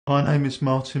My name is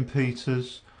Martin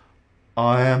Peters.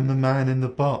 I am the man in the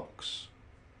box.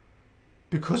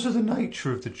 Because of the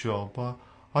nature of the job,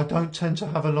 I don't tend to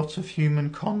have a lot of human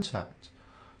contact.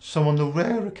 So on the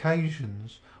rare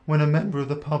occasions when a member of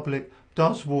the public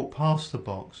does walk past the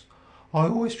box, I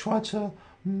always try to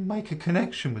make a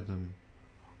connection with them.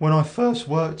 When I first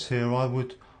worked here, I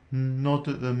would nod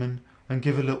at them and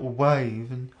give a little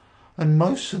wave, and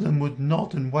most of them would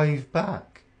nod and wave back.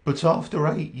 But after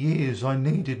 8 years, I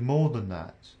needed more than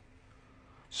that.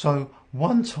 So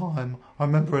one time, I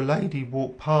remember a lady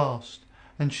walked past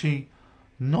and she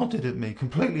nodded at me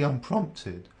completely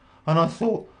unprompted. And I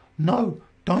thought, no,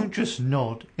 don't just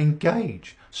nod,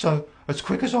 engage. So as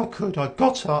quick as I could, I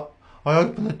got up, I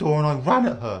opened the door and I ran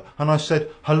at her. And I said,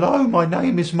 hello, my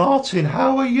name is Martin,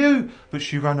 how are you? But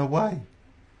she ran away.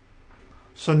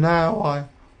 So now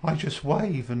I just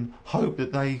wave and hope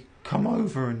that they come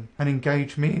over and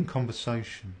engage me in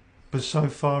conversation. But so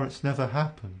far it's never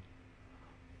happened.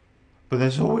 But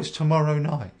there's always tomorrow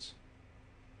night.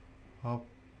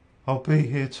 I'll be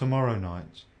here tomorrow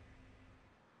night.